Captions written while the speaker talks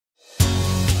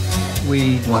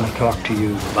We want to talk to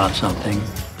you about something.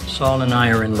 Saul and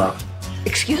I are in love.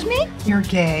 Excuse me? You're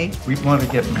gay? We want to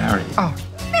get married. Oh,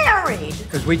 married?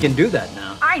 Because we can do that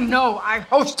now. I know, I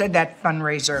hosted that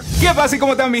fundraiser. ¿Qué pasa?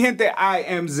 ¿Cómo están, mi gente? I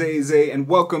am Zay Zay, and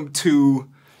welcome to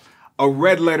a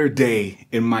red letter day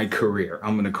in my career.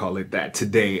 I'm going to call it that.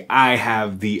 Today, I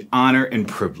have the honor and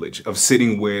privilege of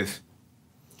sitting with,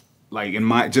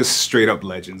 just straight up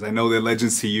legends. I know they're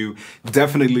legends to you,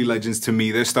 definitely legends to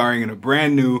me. They're starring in a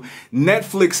brand new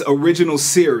Netflix original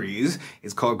series.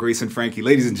 It's called Grace and Frankie.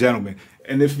 Ladies and gentlemen,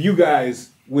 and if you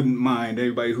guys wouldn't mind,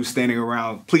 everybody who's standing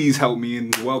around, please help me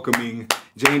in welcoming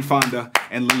Jane Fonda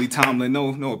and Lilly Tomlin.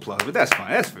 No applause, but that's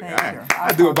fine. That's fair.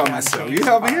 I do it by myself. You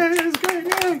help me? Yeah, it's great.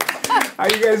 Yeah. How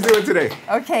you guys doing today?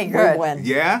 Okay, good.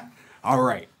 Yeah? All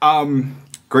right.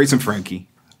 Grace and Frankie.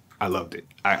 I loved it.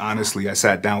 I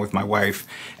sat down with my wife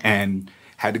and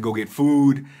had to go get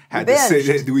food. Had to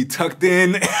sit. We tucked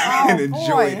in and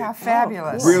enjoyed it. How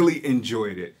fabulous! Really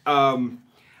enjoyed it.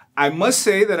 I must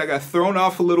say that I got thrown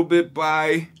off a little bit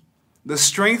by the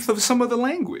strength of some of the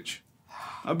language.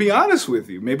 I'll be honest with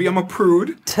you. Maybe I'm a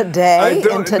prude. Today,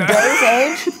 in today's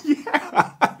age?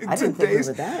 Yeah. I didn't think we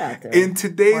were that out there. In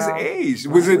today's age.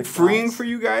 Was it freeing for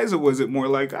you guys, or was it more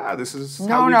like, this is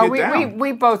how we get down?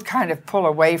 We both kind of pull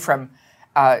away from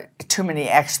too many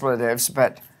expletives,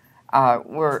 but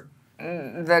we're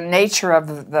the nature of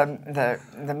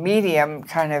the medium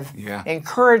kind of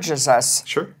encourages us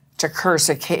to curse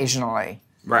occasionally.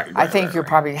 Right. I think you're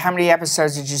probably, how many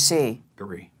episodes did you see?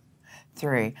 3.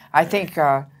 I think,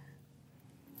 I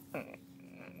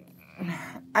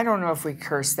don't know if we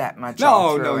curse that much.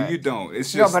 No, you don't.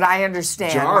 It's just but I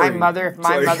understand. jarring. If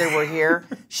my mother were here,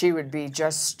 she would be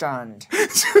just stunned.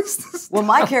 Well,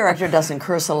 my character doesn't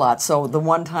curse a lot, so the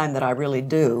one time that I really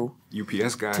do,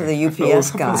 UPS guy. to the UPS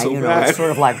guy, it's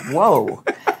sort of like, whoa.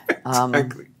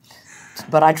 Exactly.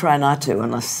 But I try not to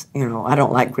unless, I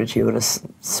don't like gratuitous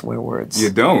swear words. You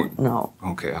don't? No.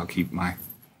 Okay, I'll keep my...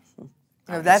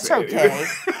 No, that's okay.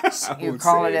 You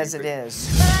call it as it is.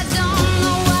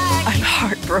 I'm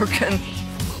heartbroken.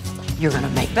 You're going to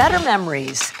make better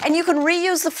memories, and you can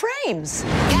reuse the frames.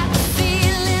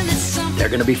 They're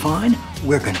going to be fine.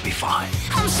 We're going to be fine.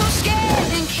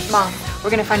 Mom, we're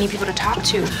going to find you people to talk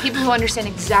to. People who understand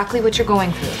exactly what you're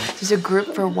going through. There's a group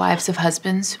for wives of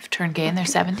husbands who've turned gay in their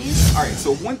 70s. All right,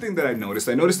 so one thing that I noticed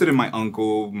it in my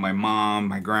uncle, my mom,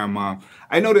 my grandma.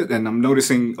 I noticed, and I'm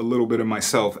noticing a little bit of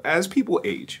myself, as people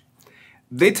age,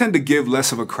 they tend to give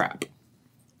less of a crap,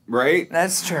 right?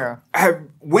 That's true.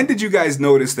 When did you guys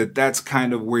notice that that's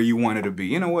kind of where you wanted to be?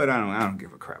 You know what, I don't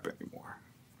give a crap anymore.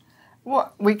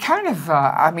 Well, we kind of,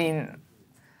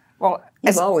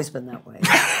 You've always been that way.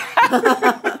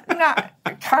 Not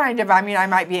kind of. I mean, I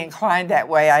might be inclined that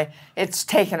way. It's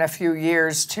taken a few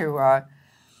years to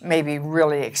maybe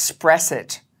really express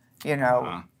it,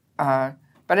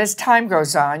 But as time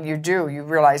goes on, you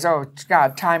realize, oh,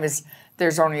 God,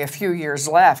 there's only a few years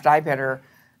left. I better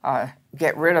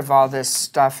get rid of all this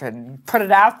stuff and put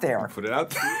it out there. Put it out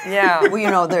there? Yeah.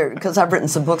 Well, because I've written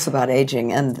some books about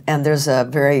aging, and there's a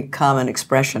very common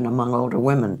expression among older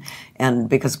women, and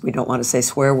because we don't want to say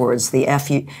swear words, the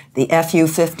FU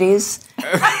 50s.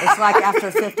 It's like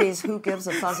after 50s, who gives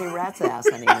a fuzzy rat's ass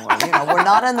anymore? We're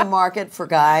not in the market for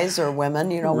guys or women.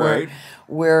 Right.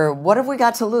 What have we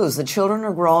got to lose? The children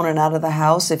are grown and out of the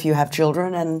house if you have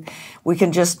children, and we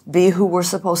can just be who we're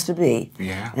supposed to be.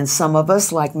 Yeah. And some of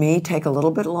us, like me, take a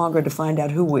little bit longer to find out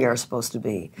who we are supposed to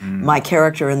be. My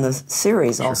character in the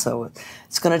series also,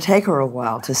 it's going to take her a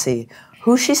while to see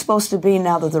who she's supposed to be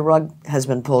now that the rug has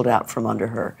been pulled out from under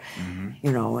her.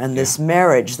 And this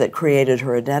marriage that created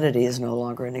her identity is no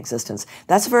longer in existence.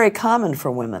 That's very common for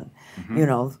women.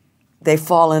 They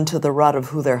fall into the rut of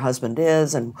who their husband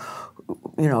is and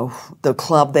the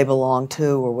club they belong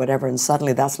to or whatever, and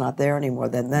suddenly that's not there anymore.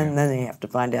 Then they have to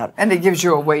find out. And it gives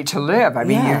you a way to live. I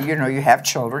mean, you have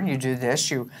children, you do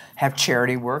this, you have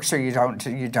charity work, so you don't.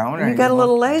 You got a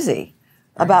little lazy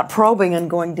about probing and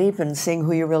going deep and seeing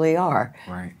who you really are.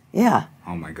 Right. Yeah.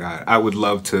 Oh my God, I would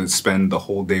love to spend the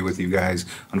whole day with you guys.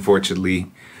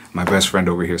 Unfortunately, my best friend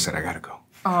over here said I gotta go.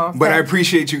 Oh, but I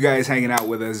appreciate you guys hanging out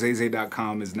with us.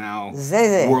 ZayZay.com is now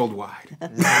worldwide.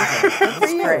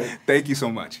 That's great. Thank you so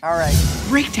much. All right.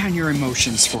 Break down your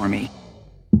emotions for me.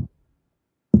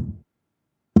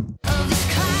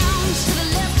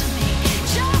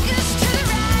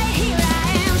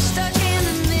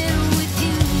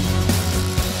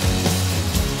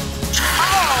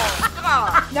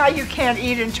 Now you can't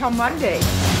eat until Monday.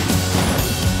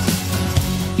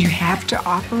 You have to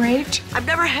operate? I've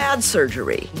never had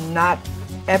surgery. Not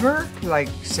ever? Like,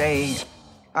 say,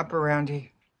 up around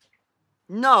here?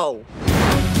 No.